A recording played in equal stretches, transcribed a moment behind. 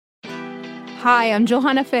Hi, I'm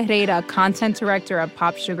Johanna Ferreira, content director at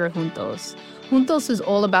Pop Sugar Juntos. Juntos is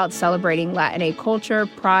all about celebrating Latinx culture,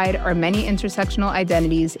 pride, our many intersectional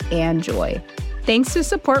identities, and joy. Thanks to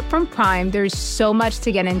support from Prime, there's so much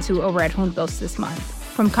to get into over at Juntos this month.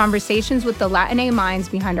 From conversations with the Latinx minds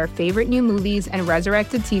behind our favorite new movies and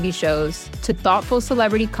resurrected TV shows, to thoughtful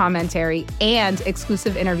celebrity commentary and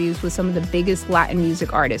exclusive interviews with some of the biggest Latin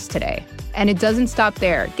music artists today. And it doesn't stop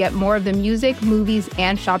there. Get more of the music, movies,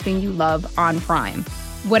 and shopping you love on Prime.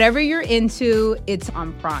 Whatever you're into, it's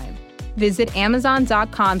on Prime. Visit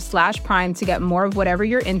Amazon.com/Prime to get more of whatever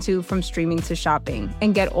you're into, from streaming to shopping.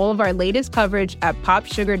 And get all of our latest coverage at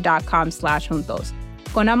popsugar.com/juntos.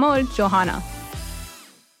 Con amor, Johanna.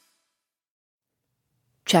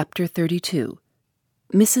 Chapter 32.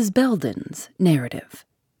 Mrs. Belden's Narrative.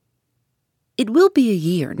 It will be a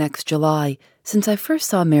year next July since I first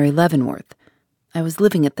saw Mary Leavenworth. I was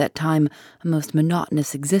living at that time a most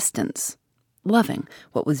monotonous existence, loving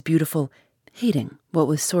what was beautiful, hating what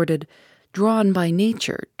was sordid, drawn by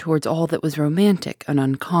nature towards all that was romantic and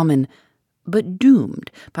uncommon, but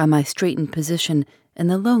doomed by my straitened position and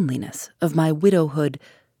the loneliness of my widowhood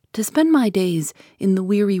to spend my days in the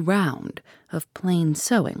weary round of plain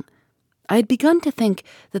sewing. I had begun to think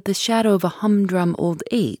that the shadow of a humdrum old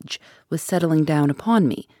age was settling down upon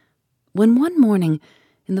me, when one morning,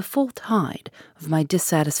 in the full tide of my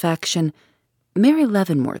dissatisfaction, Mary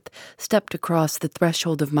Leavenworth stepped across the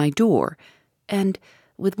threshold of my door and,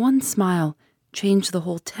 with one smile, changed the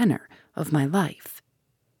whole tenor of my life.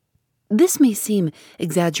 This may seem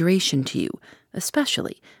exaggeration to you,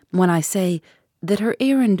 especially when I say that her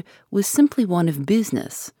errand was simply one of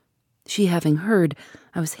business, she having heard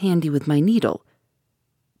I was handy with my needle.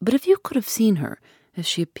 But if you could have seen her as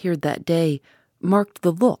she appeared that day, marked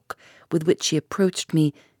the look with which she approached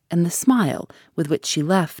me and the smile with which she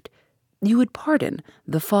left, you would pardon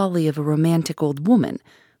the folly of a romantic old woman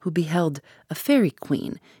who beheld a fairy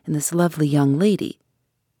queen in this lovely young lady.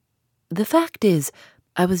 The fact is,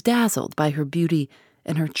 I was dazzled by her beauty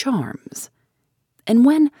and her charms. And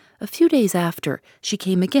when, a few days after, she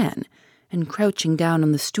came again, and crouching down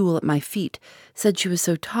on the stool at my feet, said she was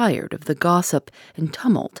so tired of the gossip and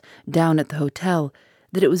tumult down at the hotel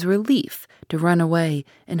that it was a relief to run away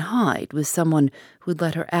and hide with someone who would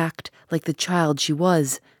let her act like the child she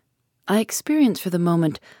was, I experienced for the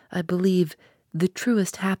moment, I believe, the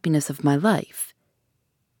truest happiness of my life.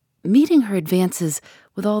 Meeting her advances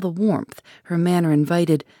with all the warmth her manner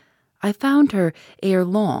invited, I found her ere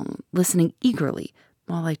long listening eagerly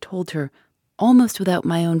while I told her, almost without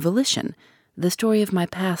my own volition, the story of my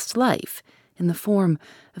past life in the form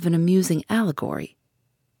of an amusing allegory.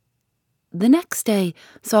 The next day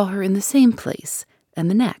saw her in the same place, and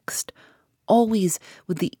the next, always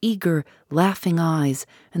with the eager, laughing eyes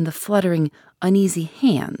and the fluttering, uneasy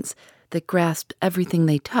hands that grasped everything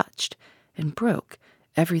they touched and broke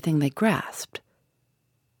everything they grasped.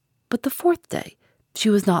 But the fourth day, she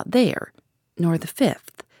was not there, nor the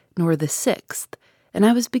fifth, nor the sixth, and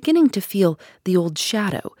I was beginning to feel the old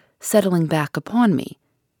shadow settling back upon me,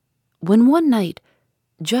 when one night,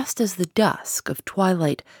 just as the dusk of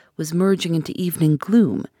twilight was merging into evening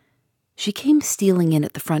gloom, she came stealing in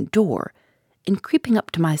at the front door, and creeping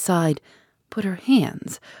up to my side, put her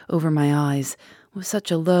hands over my eyes with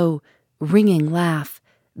such a low, ringing laugh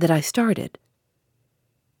that I started.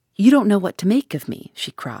 "You don't know what to make of me,"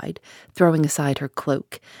 she cried, throwing aside her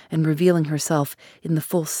cloak and revealing herself in the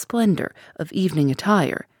full splendor of evening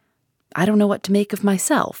attire. "I don't know what to make of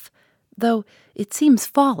myself, though it seems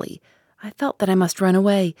folly. I felt that I must run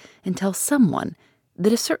away and tell someone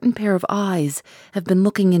that a certain pair of eyes have been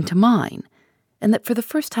looking into mine, and that for the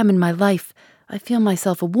first time in my life I feel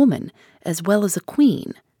myself a woman as well as a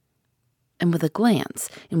queen." And with a glance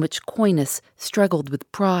in which coyness struggled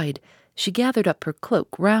with pride, she gathered up her cloak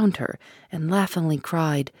round her and laughingly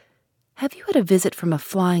cried, "Have you had a visit from a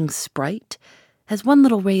flying sprite? Has one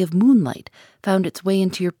little ray of moonlight found its way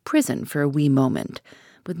into your prison for a wee moment,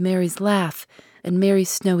 with Mary's laugh and Mary's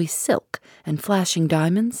snowy silk and flashing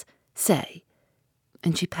diamonds? Say."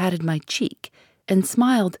 And she patted my cheek and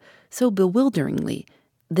smiled so bewilderingly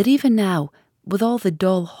that even now, with all the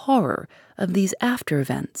dull horror of these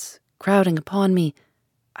after-events crowding upon me,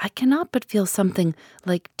 I cannot but feel something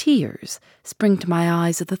like tears spring to my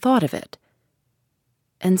eyes at the thought of it.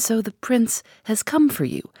 "And so the prince has come for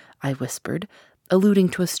you," I whispered, alluding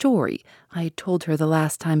to a story I had told her the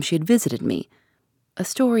last time she had visited me, a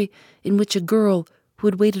story in which a girl who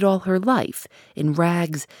had waited all her life in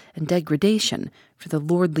rags and degradation for the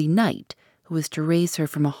lordly knight who was to raise her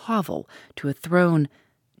from a hovel to a throne,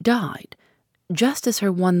 died, just as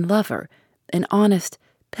her one lover, an honest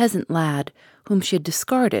peasant lad whom she had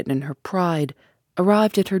discarded in her pride,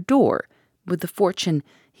 arrived at her door with the fortune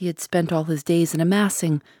he had spent all his days in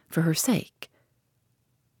amassing for her sake.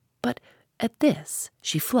 But at this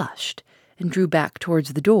she flushed and drew back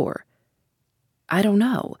towards the door. "I don't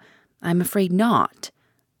know. I'm afraid not.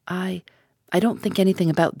 I don't think anything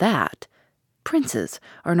about that. Princes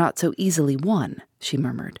are not so easily won," she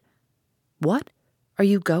murmured. "What? Are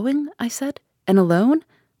you going?" I said. "And alone?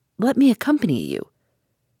 Let me accompany you."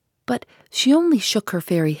 But she only shook her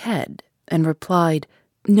fairy head and replied,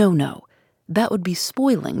 No, that would be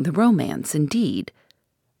spoiling the romance indeed.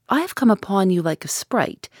 I have come upon you like a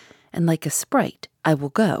sprite, and like a sprite I will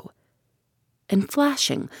go." And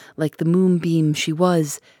flashing like the moonbeam she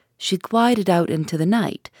was, she glided out into the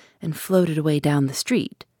night and floated away down the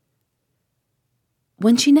street.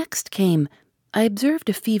 When she next came, I observed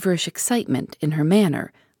a feverish excitement in her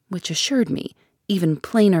manner, which assured me, even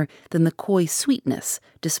plainer than the coy sweetness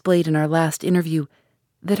displayed in our last interview,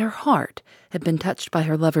 that her heart had been touched by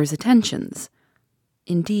her lover's attentions.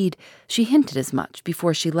 Indeed, she hinted as much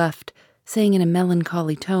before she left, saying in a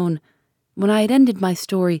melancholy tone, when I had ended my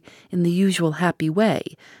story in the usual happy way,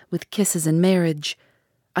 with kisses and marriage,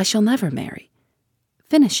 "I shall never marry,"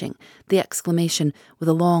 finishing the exclamation with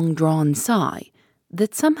a long-drawn sigh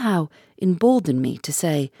that somehow emboldened me to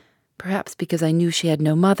say, perhaps because I knew she had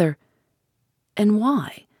no mother, "And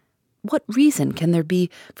why? What reason can there be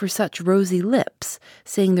for such rosy lips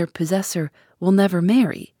saying their possessor will never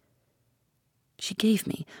marry?" She gave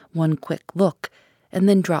me one quick look and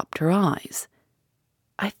then dropped her eyes.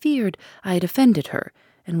 I feared I had offended her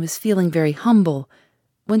and was feeling very humble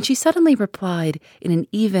when she suddenly replied in an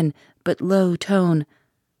even but low tone,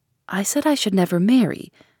 "I said I should never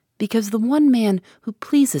marry because the one man who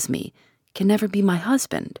pleases me can never be my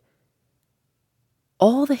husband."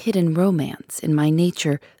 All the hidden romance in my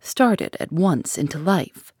nature started at once into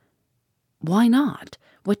life. "Why not?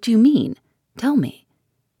 What do you mean? Tell me."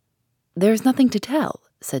 "There's nothing to tell,"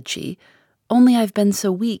 said she, "only I've been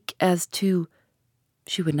so weak as to—"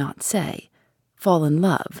 She would not say, "fall in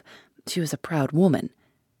love." She was a proud woman.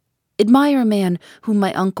 "Admire a man whom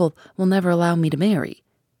my uncle will never allow me to marry."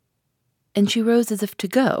 And she rose as if to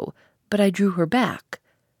go, but I drew her back.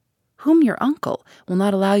 "Whom your uncle will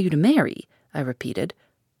not allow you to marry?" I repeated.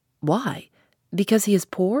 "Why? Because he is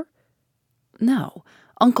poor?" "No,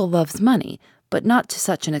 Uncle loves money, but not to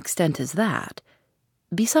such an extent as that.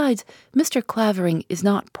 Besides, Mr. Clavering is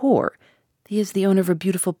not poor. He is the owner of a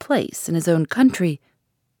beautiful place in his own country."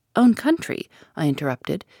 "Own country?" I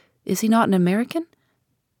interrupted. "Is he not an American?"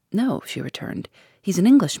 "No," she returned. "He's an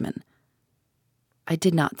Englishman." I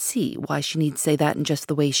did not see why she need say that in just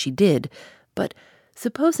the way she did, but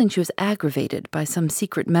supposing she was aggravated by some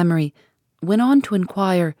secret memory, went on to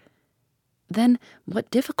inquire, "Then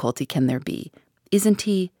what difficulty can there be? Isn't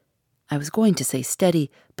he—" I was going to say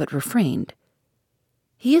steady, but refrained.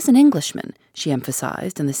 "He is an Englishman," she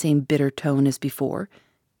emphasized in the same bitter tone as before.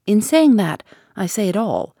 "In saying that, I say it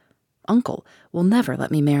all. Uncle will never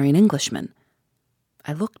let me marry an Englishman."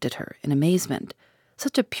 I looked at her in amazement.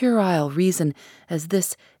 Such a puerile reason as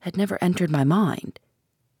this had never entered my mind.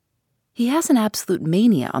 "He has an absolute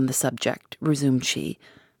mania on the subject," resumed she.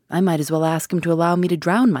 "I might as well ask him to allow me to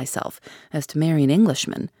drown myself as to marry an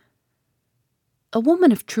Englishman." A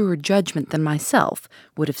woman of truer judgment than myself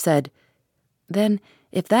would have said, "Then,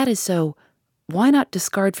 if that is so, why not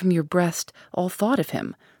discard from your breast all thought of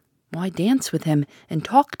him? Why dance with him and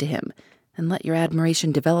talk to him, and let your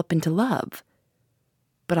admiration develop into love?"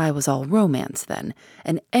 But I was all romance then,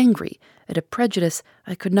 and angry at a prejudice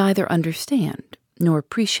I could neither understand nor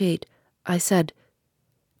appreciate. I said,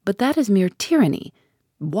 "But that is mere tyranny.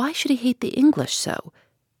 Why should he hate the English so?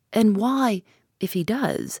 And why, if he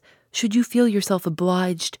does, should you feel yourself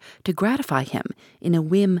obliged to gratify him in a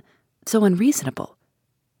whim so unreasonable?"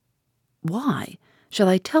 "Why? Shall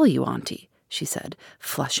I tell you, Auntie?" she said,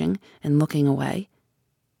 flushing and looking away.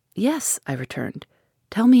 "Yes," I returned.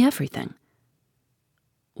 "Tell me everything."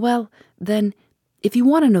 "Well, then, if you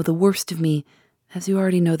want to know the worst of me, as you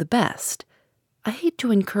already know the best, I hate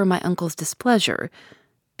to incur my uncle's displeasure,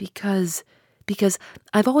 because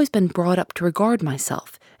I've always been brought up to regard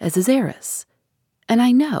myself as his heiress, and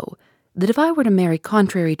I know that if I were to marry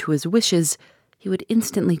contrary to his wishes, he would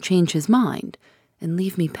instantly change his mind and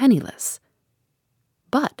leave me penniless."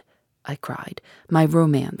 "But," I cried, my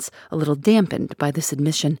romance a little dampened by this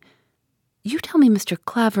admission, "you tell me Mr.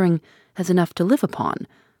 Clavering has enough to live upon,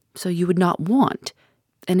 so you would not want,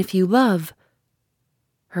 and if you love—"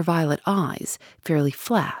 Her violet eyes fairly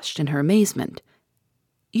flashed in her amazement.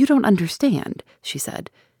 "You don't understand," she said.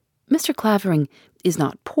 "Mr. Clavering is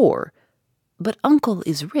not poor, but Uncle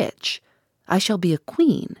is rich. I shall be a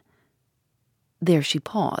queen." There she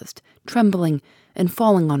paused, trembling and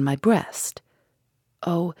falling on my breast.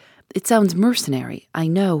 Oh, it sounds mercenary, I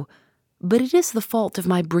know, but it is the fault of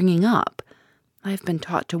my bringing up. I have been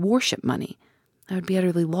taught to worship money. I would be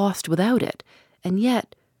utterly lost without it, and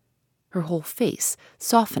yet, her whole face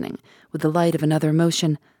softening with the light of another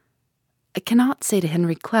emotion, I cannot say to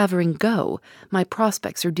Henry Clavering, go. My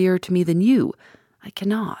prospects are dearer to me than you. I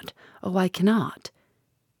cannot. Oh, I cannot.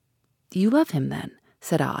 You love him, then,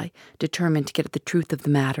 said I, determined to get at the truth of the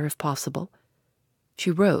matter, if possible. She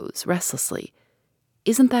rose restlessly.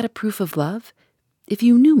 Isn't that a proof of love? If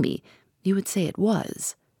you knew me, you would say it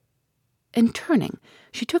was. And turning,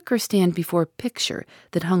 she took her stand before a picture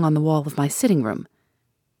that hung on the wall of my sitting room.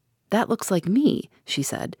 That looks like me, she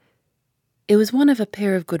said. It was one of a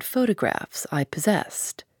pair of good photographs I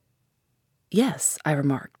possessed. Yes, I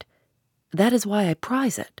remarked. That is why I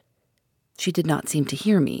prize it. She did not seem to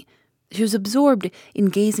hear me. She was absorbed in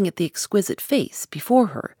gazing at the exquisite face before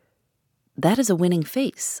her. That is a winning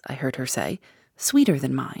face, I heard her say, sweeter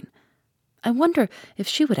than mine. I wonder if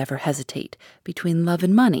she would ever hesitate between love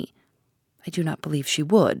and money. I do not believe she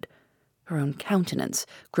would, her own countenance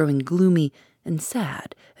growing gloomy and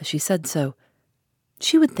sad as she said so.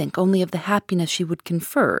 She would think only of the happiness she would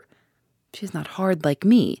confer. She is not hard like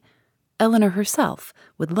me. Eleanor herself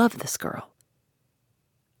would love this girl.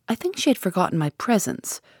 I think she had forgotten my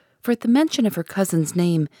presence, for at the mention of her cousin's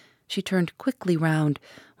name, she turned quickly round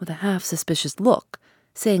with a half-suspicious look,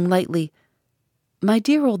 saying lightly, My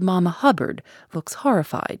dear old Mamma Hubbard looks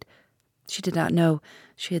horrified. She did not know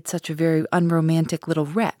she had such a very unromantic little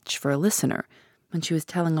wretch for a listener, when she was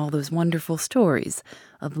telling all those wonderful stories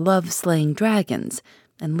of love-slaying dragons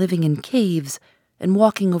and living in caves and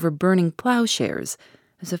walking over burning plowshares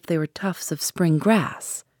as if they were tufts of spring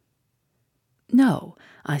grass. No,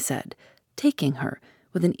 I said, taking her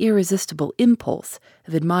with an irresistible impulse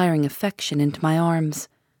of admiring affection into my arms.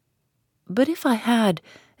 But if I had,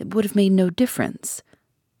 it would have made no difference.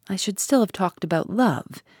 I should still have talked about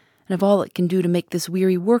love and of all it can do to make this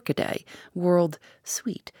weary workaday world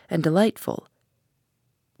sweet and delightful.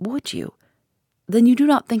 Would you? Then you do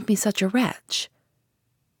not think me such a wretch?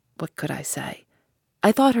 What could I say?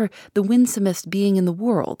 I thought her the winsomest being in the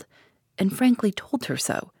world, and frankly told her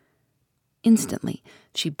so. Instantly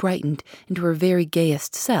she brightened into her very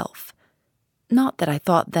gayest self. Not that I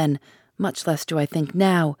thought then, much less do I think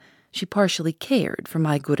now, she partially cared for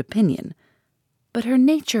my good opinion, but her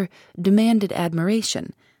nature demanded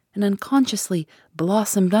admiration, and unconsciously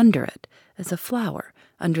blossomed under it as a flower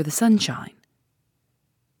under the sunshine.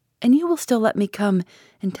 And you will still let me come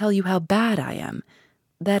and tell you how bad I am.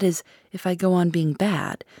 That is, if I go on being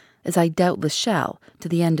bad, as I doubtless shall to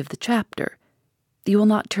the end of the chapter. You will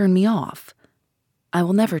not turn me off. I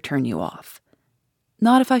will never turn you off.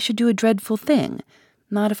 Not if I should do a dreadful thing,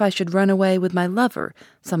 not if I should run away with my lover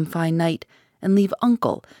some fine night and leave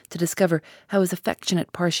Uncle to discover how his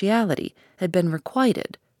affectionate partiality had been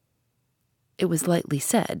requited. It was lightly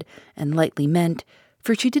said and lightly meant,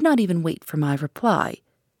 for she did not even wait for my reply.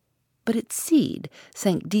 But its seed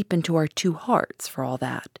sank deep into our two hearts for all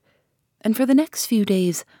that, and for the next few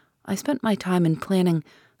days I spent my time in planning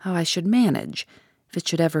how I should manage, if it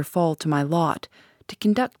should ever fall to my lot, to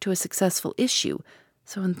conduct to a successful issue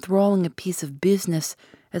so enthralling a piece of business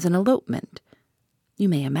as an elopement. You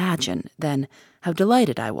may imagine, then, how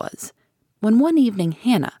delighted I was, when one evening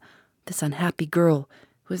Hannah, this unhappy girl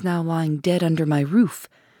who was now lying dead under my roof,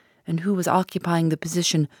 and who was occupying the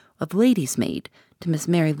position of lady's maid to Miss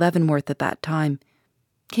Mary Leavenworth at that time,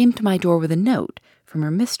 came to my door with a note from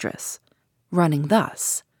her mistress, running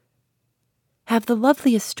thus: Have the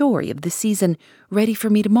loveliest story of the season ready for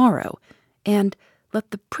me tomorrow, and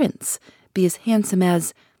let the prince be as handsome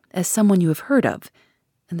as someone you have heard of,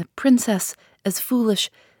 and the princess as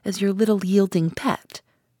foolish as your little yielding pet,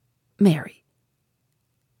 Mary.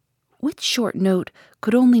 Which short note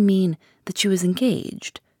could only mean that she was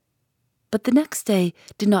engaged. But the next day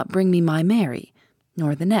did not bring me my Mary,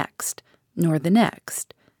 nor the next,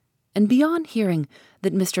 and beyond hearing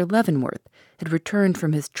that Mr. Leavenworth had returned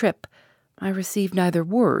from his trip, I received neither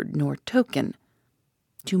word nor token.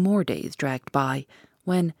 2 more days dragged by,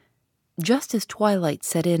 when, just as twilight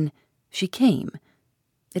set in, she came.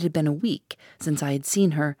 It had been a week since I had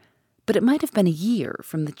seen her, but it might have been a year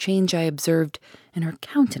from the change I observed in her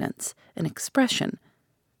countenance and expression.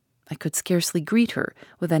 I could scarcely greet her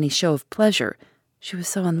with any show of pleasure. She was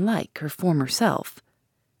so unlike her former self.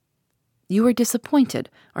 You are disappointed,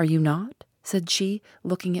 are you not? Said she,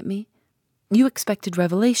 looking at me. You expected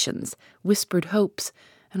revelations, whispered hopes,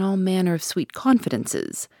 and all manner of sweet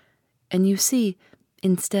confidences, and you see,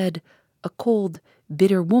 instead, a cold,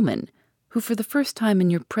 bitter woman, who for the first time in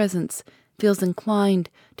your presence feels inclined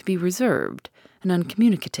to be reserved and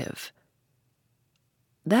uncommunicative.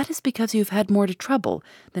 That is because you have had more to trouble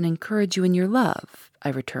than encourage you in your love, I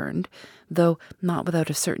returned, though not without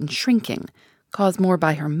a certain shrinking, caused more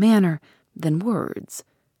by her manner than words.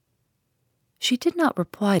 She did not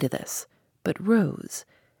reply to this, but rose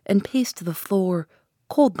and paced to the floor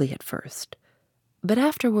coldly at first, but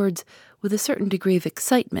afterwards with a certain degree of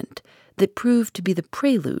excitement that proved to be the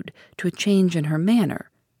prelude to a change in her manner.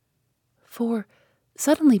 For,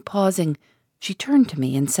 suddenly pausing, she turned to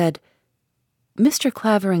me and said, "Mr.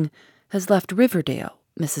 Clavering has left Riverdale,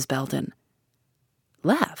 Mrs. Belden."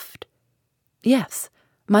 "Left?" "Yes,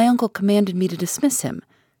 my uncle commanded me to dismiss him,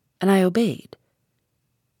 and I obeyed."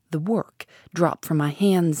 The work dropped from my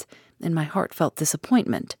hands, and my heart felt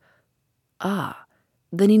disappointment. "Ah,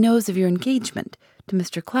 then he knows of your engagement to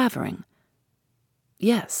Mr. Clavering?"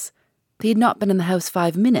 "Yes, he had not been in the house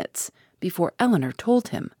 5 minutes before Eleanor told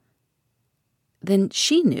him." "Then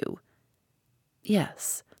she knew?"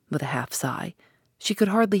 "Yes," with a half-sigh. "She could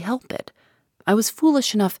hardly help it. I was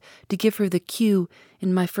foolish enough to give her the cue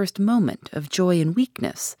in my first moment of joy and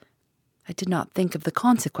weakness. I did not think of the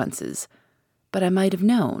consequences, but I might have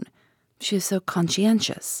known. She is so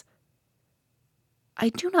conscientious." "I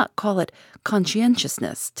do not call it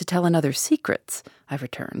conscientiousness to tell another's secrets," I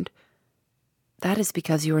returned. "That is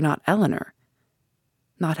because you are not Eleanor."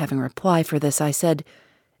 Not having reply for this, I said,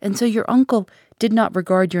 "And so your uncle did not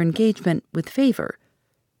regard your engagement with favor?"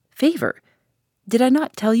 "Favor? Did I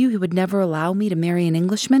not tell you he would never allow me to marry an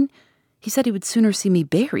Englishman? He said he would sooner see me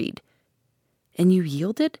buried." "And you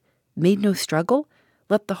yielded? Made no struggle?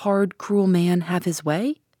 Let the hard, cruel man have his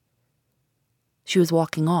way?" She was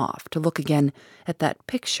walking off to look again at that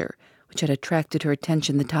picture which had attracted her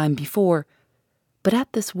attention the time before, but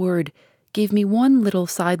at this word gave me one little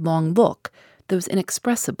sidelong look that was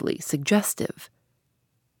inexpressibly suggestive.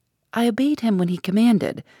 "I obeyed him when he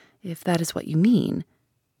commanded, if that is what you mean."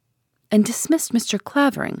 "And dismissed Mr.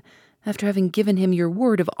 Clavering after having given him your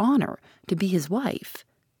word of honor to be his wife."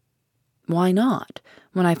 "Why not,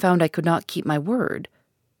 when I found I could not keep my word?"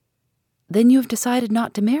 "Then you have decided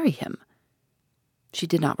not to marry him?" She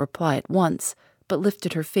did not reply at once, but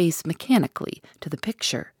lifted her face mechanically to the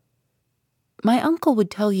picture. "My uncle would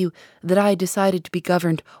tell you that I had decided to be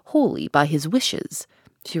governed wholly by his wishes,"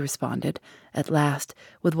 she responded, at last,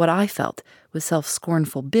 with what I felt was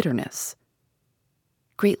self-scornful bitterness.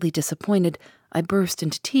 Greatly disappointed, I burst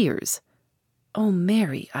into tears. "Oh,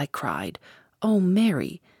 Mary," I cried, "oh,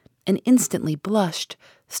 Mary," and instantly blushed,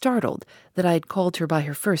 startled that I had called her by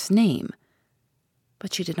her first name.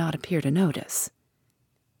 But she did not appear to notice.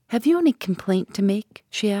 "Have you any complaint to make?"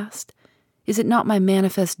 she asked. "Is it not my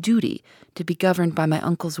manifest duty to be governed by my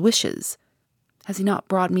uncle's wishes? Has he not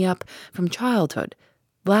brought me up from childhood,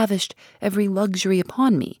 lavished every luxury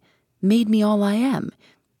upon me, made me all I am,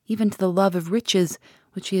 even to the love of riches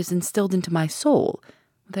which he has instilled into my soul,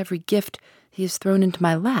 with every gift he has thrown into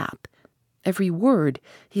my lap, every word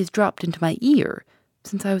he has dropped into my ear,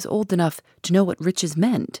 since I was old enough to know what riches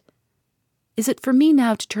meant? Is it for me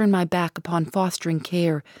now to turn my back upon fostering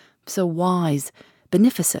care so wise,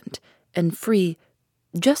 beneficent, and free,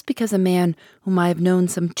 just because a man whom I have known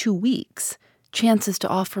some 2 weeks chances to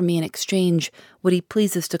offer me in exchange what he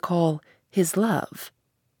pleases to call his love?"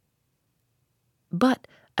 "But,"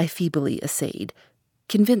 I feebly essayed,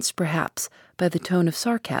 convinced perhaps by the tone of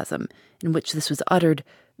sarcasm in which this was uttered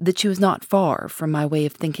that she was not far from my way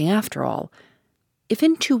of thinking after all, "if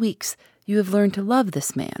in 2 weeks you have learned to love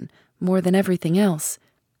this man more than everything else,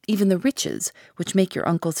 even the riches which make your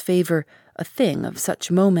uncle's favor a thing of such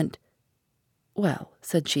moment—" "Well,"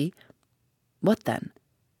 said she, "what then?"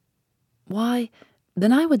 "Why,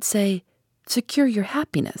 then I would say, secure your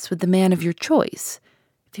happiness with the man of your choice.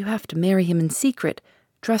 If you have to marry him in secret,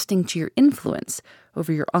 trusting to your influence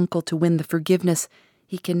over your uncle to win the forgiveness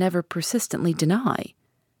he can never persistently deny."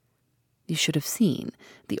 You should have seen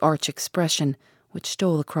the arch expression which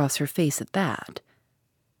stole across her face at that.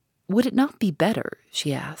 "Would it not be better,"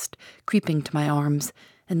 she asked, creeping to my arms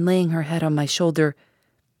and laying her head on my shoulder,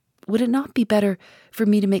 "would it not be better for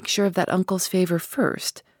me to make sure of that uncle's favor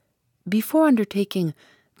first, before undertaking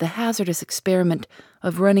the hazardous experiment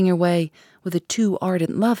of running away with a too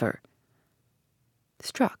ardent lover?"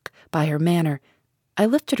 Struck by her manner, I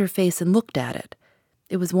lifted her face and looked at it.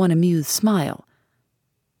 It was one amused smile.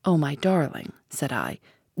 "Oh, my darling," said I,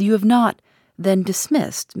 "you have not, then,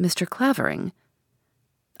 dismissed Mr. Clavering?"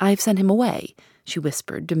 "I have sent him away," she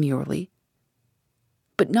whispered demurely.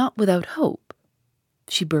 "But not without hope."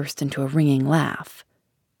 She burst into a ringing laugh.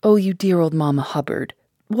 "Oh, you dear old Mamma Hubbard,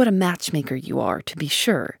 what a matchmaker you are, to be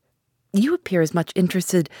sure. You appear as much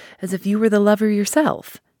interested as if you were the lover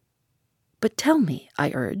yourself." "But tell me,"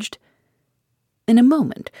 I urged. In a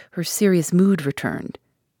moment, her serious mood returned.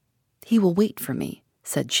 "He will wait for me,"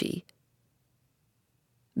 said she.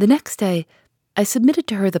 The next day, I submitted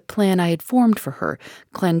to her the plan I had formed for her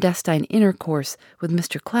clandestine intercourse with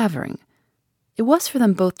Mr. Clavering. It was for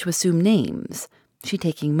them both to assume names, she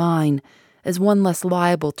taking mine, as one less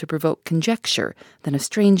liable to provoke conjecture than a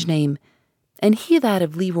strange name, and he that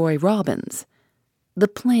of Leroy Robbins. The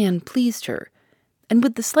plan pleased her, and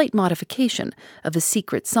with the slight modification of a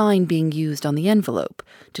secret sign being used on the envelope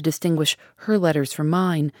to distinguish her letters from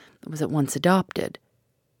mine, was at once adopted.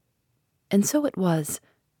 And so it was,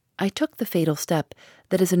 I took the fatal step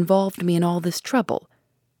that has involved me in all this trouble,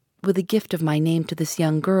 with a gift of my name to this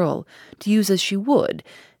young girl, to use as she would,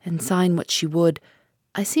 and sign what she would.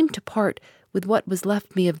 I seemed to part with what was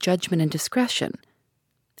left me of judgment and discretion.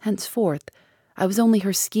 Henceforth, I was only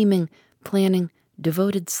her scheming, planning,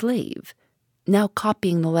 devoted slave, now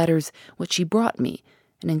copying the letters which she brought me,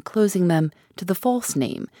 and enclosing them to the false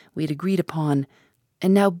name we had agreed upon,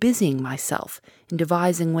 and now busying myself in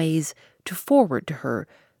devising ways to forward to her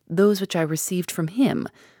those which I received from him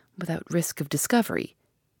without risk of discovery.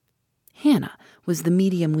 Hannah was the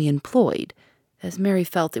medium we employed, as Mary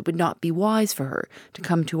felt it would not be wise for her to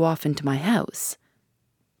come too often to my house.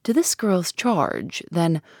 To this girl's charge,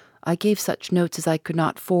 then, I gave such notes as I could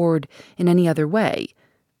not forward in any other way,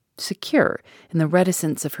 secure in the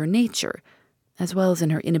reticence of her nature, as well as in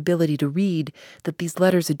her inability to read that these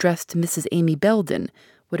letters addressed to Mrs. Amy Belden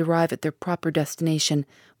would arrive at their proper destination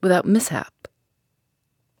without mishap.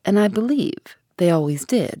 And I believe they always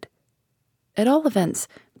did. At all events,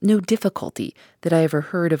 no difficulty that I ever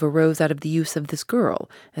heard of arose out of the use of this girl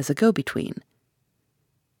as a go-between.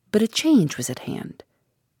 But a change was at hand.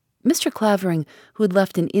 Mr. Clavering, who had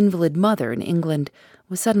left an invalid mother in England,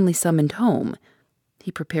 was suddenly summoned home.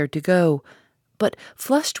 He prepared to go, but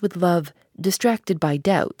flushed with love, distracted by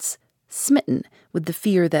doubts, smitten with the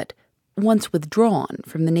fear that, once withdrawn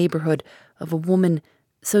from the neighborhood of a woman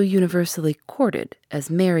so universally courted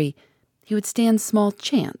as Mary, he would stand small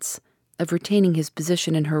chance of retaining his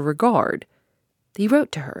position in her regard. He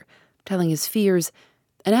wrote to her, telling his fears,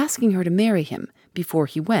 and asking her to marry him before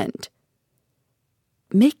he went.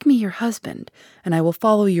 "Make me your husband, and I will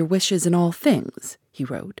follow your wishes in all things," he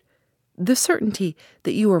wrote. "The certainty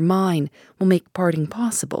that you are mine will make parting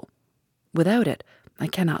possible. Without it, I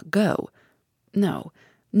cannot go. No,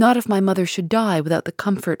 not if my mother should die without the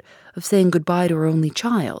comfort of saying goodbye to her only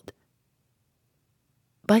child."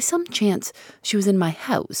 By some chance, she was in my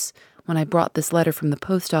house when I brought this letter from the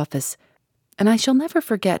post office, and I shall never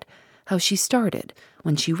forget how she started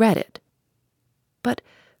when she read it. But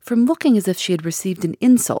from looking as if she had received an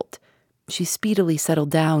insult, she speedily settled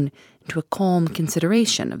down into a calm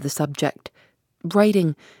consideration of the subject,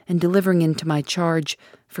 writing and delivering into my charge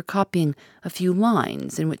for copying a few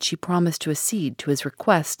lines in which she promised to accede to his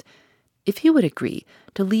request if he would agree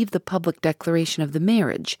to leave the public declaration of the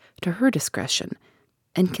marriage to her discretion,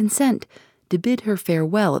 and consent to bid her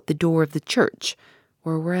farewell at the door of the church,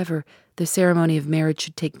 or wherever the ceremony of marriage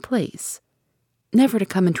should take place, never to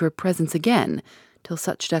come into her presence again till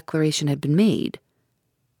such declaration had been made.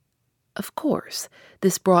 Of course,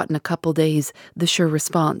 this brought in a couple days the sure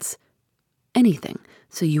response, "Anything,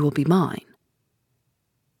 so you will be mine."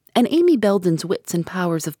 And Amy Belden's wits and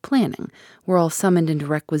powers of planning were all summoned into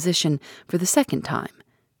requisition for the second time,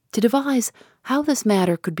 to devise how this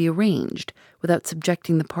matter could be arranged without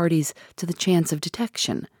subjecting the parties to the chance of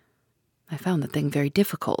detection. I found the thing very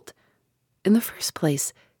difficult. In the first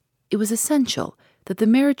place, it was essential that the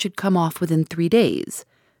marriage should come off within 3 days,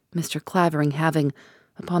 Mr. Clavering having,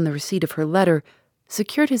 upon the receipt of her letter,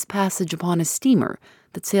 secured his passage upon a steamer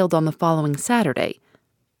that sailed on the following Saturday.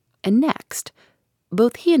 And next,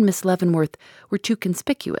 both he and Miss Leavenworth were too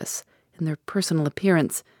conspicuous in their personal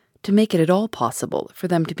appearance to make it at all possible for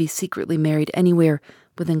them to be secretly married anywhere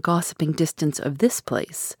within gossiping distance of this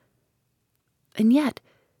place. And yet,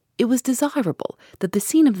 it was desirable that the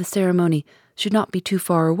scene of the ceremony should not be too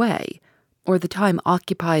far away, or the time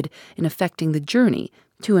occupied in effecting the journey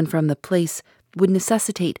to and from the place would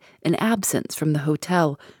necessitate an absence from the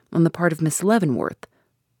hotel on the part of Miss Leavenworth,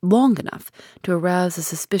 long enough to arouse the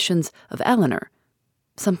suspicions of Eleanor,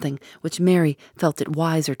 something which Mary felt it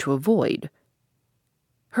wiser to avoid.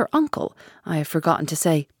 Her uncle, I have forgotten to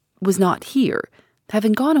say, was not here,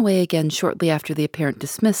 having gone away again shortly after the apparent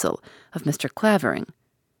dismissal of Mr. Clavering.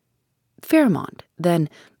 Fairmont, then,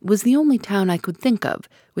 was the only town I could think of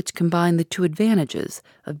which combined the two advantages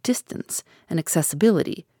of distance and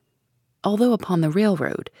accessibility. Although upon the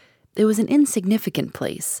railroad, it was an insignificant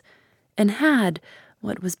place, and had,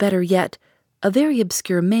 what was better yet, a very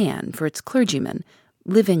obscure man for its clergyman,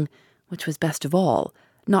 living, which was best of all,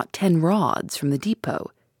 not 10 rods from the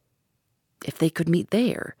depot. If they could meet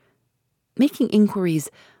there. Making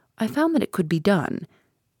inquiries, I found that it could be done,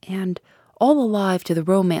 and, all alive to the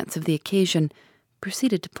romance of the occasion,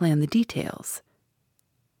 proceeded to plan the details.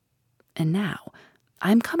 And now,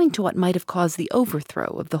 I am coming to what might have caused the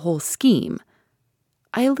overthrow of the whole scheme.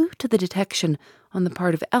 I allude to the detection on the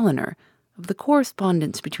part of Eleanor of the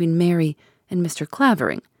correspondence between Mary and Mr.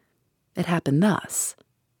 Clavering. It happened thus.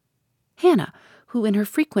 Hannah, who in her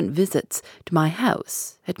frequent visits to my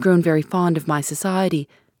house had grown very fond of my society,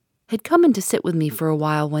 had come in to sit with me for a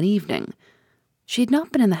while one evening. She had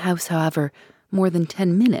not been in the house, however, more than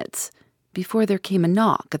 10 minutes before there came a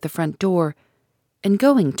knock at the front door, and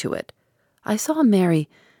going to it, I saw Mary,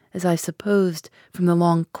 as I supposed from the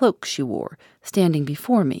long cloak she wore, standing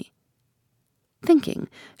before me. Thinking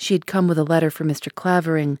she had come with a letter for Mr.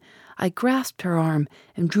 Clavering, I grasped her arm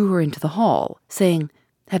and drew her into the hall, saying,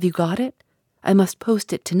 "Have you got it? I must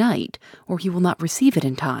post it tonight, or he will not receive it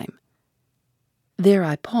in time." There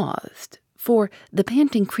I paused, for, the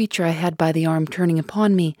panting creature I had by the arm turning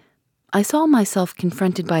upon me, I saw myself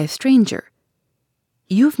confronted by a stranger.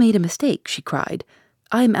 "You have made a mistake," she cried.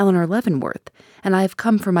 "I am Eleanor Leavenworth, and I have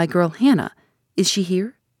come for my girl Hannah. Is she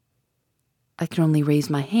here?" I could only raise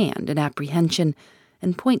my hand in apprehension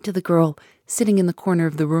and point to the girl sitting in the corner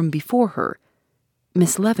of the room before her.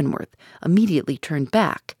 Miss Leavenworth immediately turned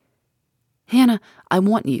back. "Hannah, I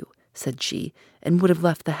want you," said she, and would have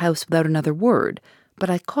left the house without another word, but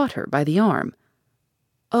I caught her by the arm.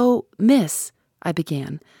 "Oh, miss," I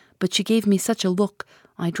began, but she gave me such a look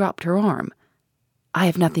I dropped her arm. "I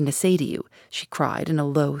have nothing to say to you," she cried in a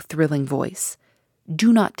low, thrilling voice.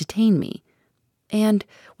 "Do not detain me." And,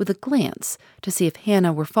 with a glance to see if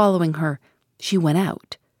Hannah were following her, she went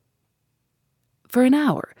out. For an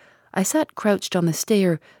hour, I sat crouched on the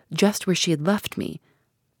stair just where she had left me.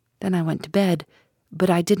 Then I went to bed, but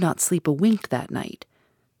I did not sleep a wink that night.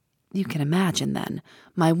 You can imagine, then,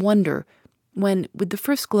 my wonder when, with the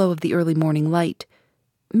first glow of the early morning light,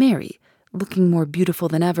 Mary, looking more beautiful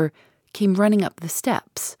than ever, came running up the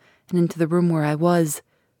steps and into the room where I was,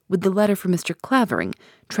 with the letter for Mr. Clavering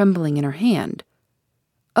trembling in her hand.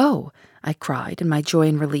 "Oh," I cried in my joy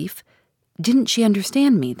and relief. "Didn't she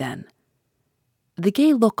understand me, then?" The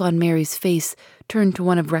gay look on Mary's face turned to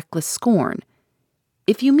one of reckless scorn.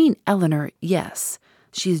 "If you mean Eleanor, yes.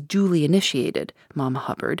 She is duly initiated, Mama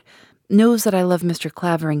Hubbard, knows that I love Mr.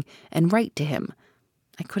 Clavering and write to him.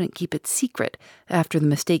 I couldn't keep it secret after the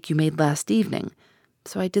mistake you made last evening,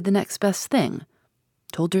 so I did the next best thing.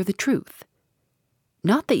 Told her the truth.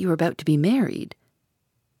 Not that you were about to be married.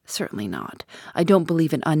 Certainly not. I don't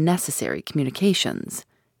believe in unnecessary communications.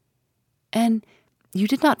 And you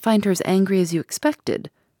did not find her as angry as you expected.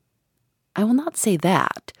 I will not say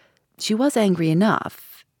that. She was angry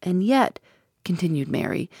enough, and yet," continued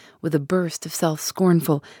Mary, with a burst of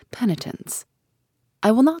self-scornful penitence,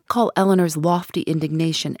 "I will not call Eleanor's lofty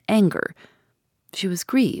indignation anger. She was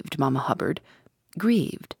grieved, Mama Hubbard,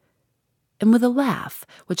 grieved." And with a laugh,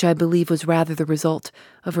 which I believe was rather the result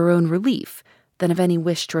of her own relief than of any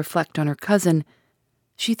wish to reflect on her cousin,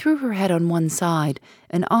 she threw her head on one side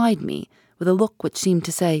and eyed me with a look which seemed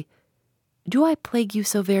to say, "Do I plague you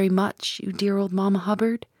so very much, you dear old Mama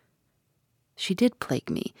Hubbard?" She did plague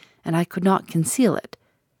me, and I could not conceal it.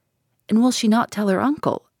 "And will she not tell her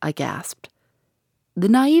uncle?" I gasped. The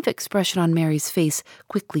naive expression on Mary's face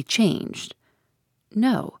quickly changed.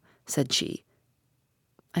 "No," said she.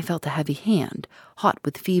 I felt a heavy hand, hot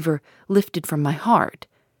with fever, lifted from my heart.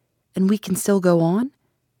 "And we can still go on?"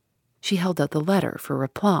 She held out the letter for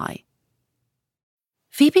reply.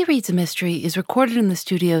 Phoebe Reads a Mystery is recorded in the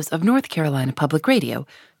studios of North Carolina Public Radio,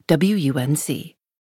 WUNC.